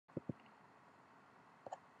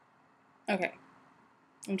Okay,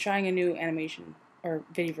 I'm trying a new animation or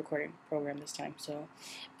video recording program this time, so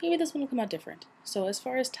maybe this one will come out different. So as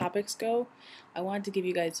far as topics go, I wanted to give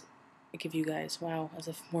you guys, wow, as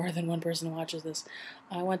if more than one person watches this,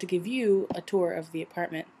 I want to give you a tour of the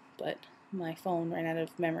apartment, but my phone ran out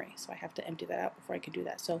of memory, so I have to empty that out before I can do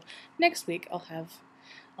that. So next week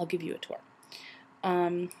I'll give you a tour.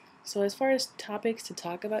 So as far as topics to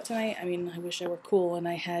talk about tonight, I mean, I wish I were cool and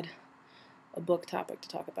I had a book topic to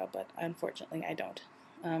talk about, but unfortunately I don't.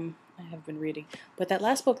 I have been reading. But that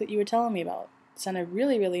last book that you were telling me about sounded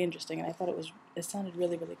really, really interesting, and I thought it sounded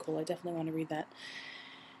really, really cool. I definitely want to read that.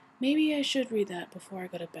 Maybe I should read that before I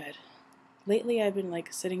go to bed. Lately I've been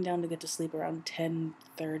like sitting down to get to sleep around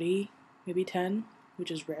 10:30, maybe 10,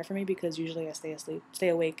 which is rare for me because usually I stay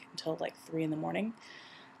awake until like 3 in the morning.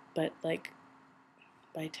 But like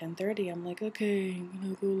by 10:30 I'm like, okay, I'm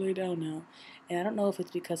gonna go lay down now. And I don't know if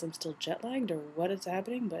it's because I'm still jet lagged or what is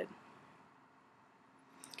happening, but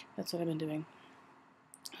that's what I've been doing.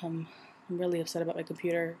 I'm really upset about my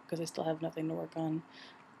computer because I still have nothing to work on.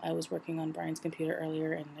 I was working on Brian's computer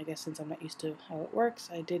earlier, and I guess since I'm not used to how it works,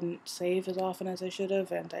 I didn't save as often as I should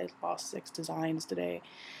have, and I lost 6 designs today.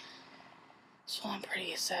 So I'm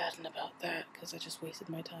pretty saddened about that because I just wasted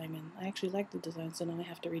my time, and I actually like the designs, so now I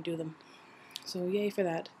have to redo them. So yay for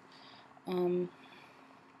that.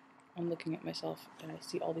 I'm looking at myself, and I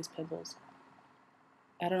see all these pimples.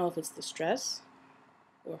 I don't know if it's the stress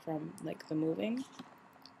or from like the moving.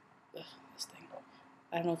 Ugh, this thing.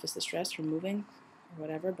 I don't know if it's the stress from moving or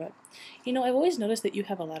whatever, but you know, I've always noticed that you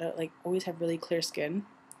have a lot of like always have really clear skin,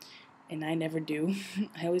 and I never do.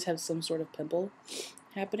 I always have some sort of pimple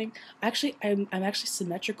happening. Actually, I'm actually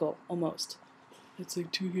symmetrical almost. It's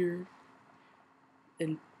like 2 here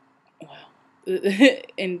and wow,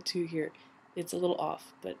 and 2 here. It's a little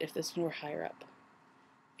off, but if this one were higher up,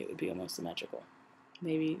 it would be almost symmetrical.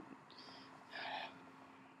 Maybe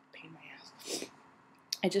pain in my ass.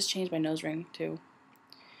 I just changed my nose ring too.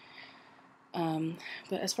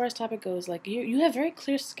 But as far as topic goes, like you have very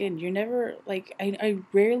clear skin. You're never like I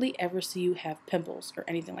rarely ever see you have pimples or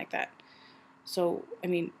anything like that. So I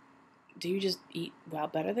mean, do you just eat well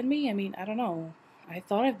better than me? I mean, I don't know. I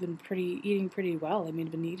thought I've been eating pretty well. I mean,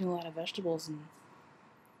 I've been eating a lot of vegetables and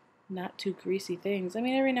not too greasy things. I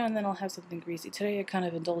mean, every now and then I'll have something greasy. Today I kind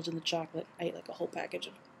of indulged in the chocolate. I ate like a whole package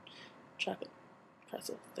of chocolate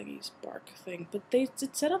pretzel thingies, bark thing. But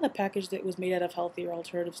it said on the package that it was made out of healthier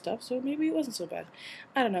alternative stuff, so maybe it wasn't so bad.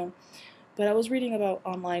 I don't know. But I was reading about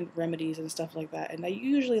online remedies and stuff like that, and I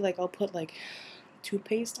usually like I'll put like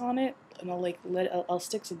toothpaste on it, and I'll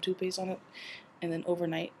stick some toothpaste on it, and then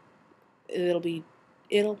overnight it'll be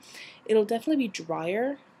it'll definitely be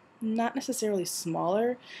drier, not necessarily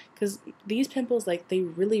smaller, because these pimples like they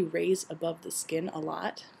really raise above the skin a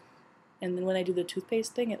lot, and then when I do the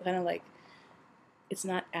toothpaste thing, it kind of like it's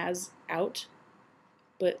not as out,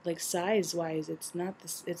 but like size wise, it's not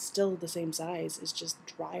this. It's still the same size. It's just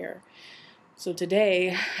drier. So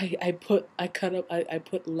today I put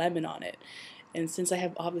lemon on it, and since I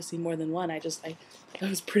have obviously more than one, I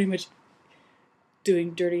was pretty much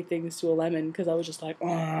doing dirty things to a lemon because I was just like,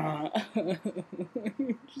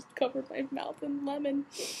 just covered my mouth in lemon.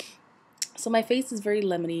 So my face is very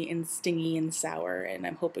lemony and stingy and sour, and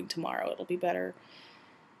I'm hoping tomorrow it'll be better.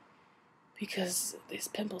 Because this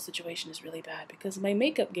pimple situation is really bad. Because my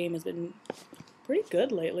makeup game has been pretty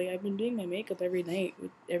good lately. I've been doing my makeup every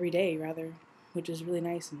day rather, which is really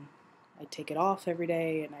nice. And I take it off every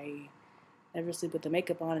day, and I never sleep with the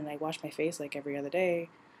makeup on, and I wash my face like every other day.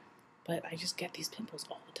 But I just get these pimples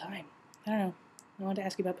all the time. I don't know. I wanted to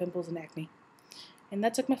ask you about pimples and acne. And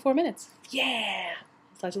that took my 4 minutes. Yeah!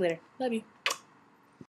 Talk to you later. Love you.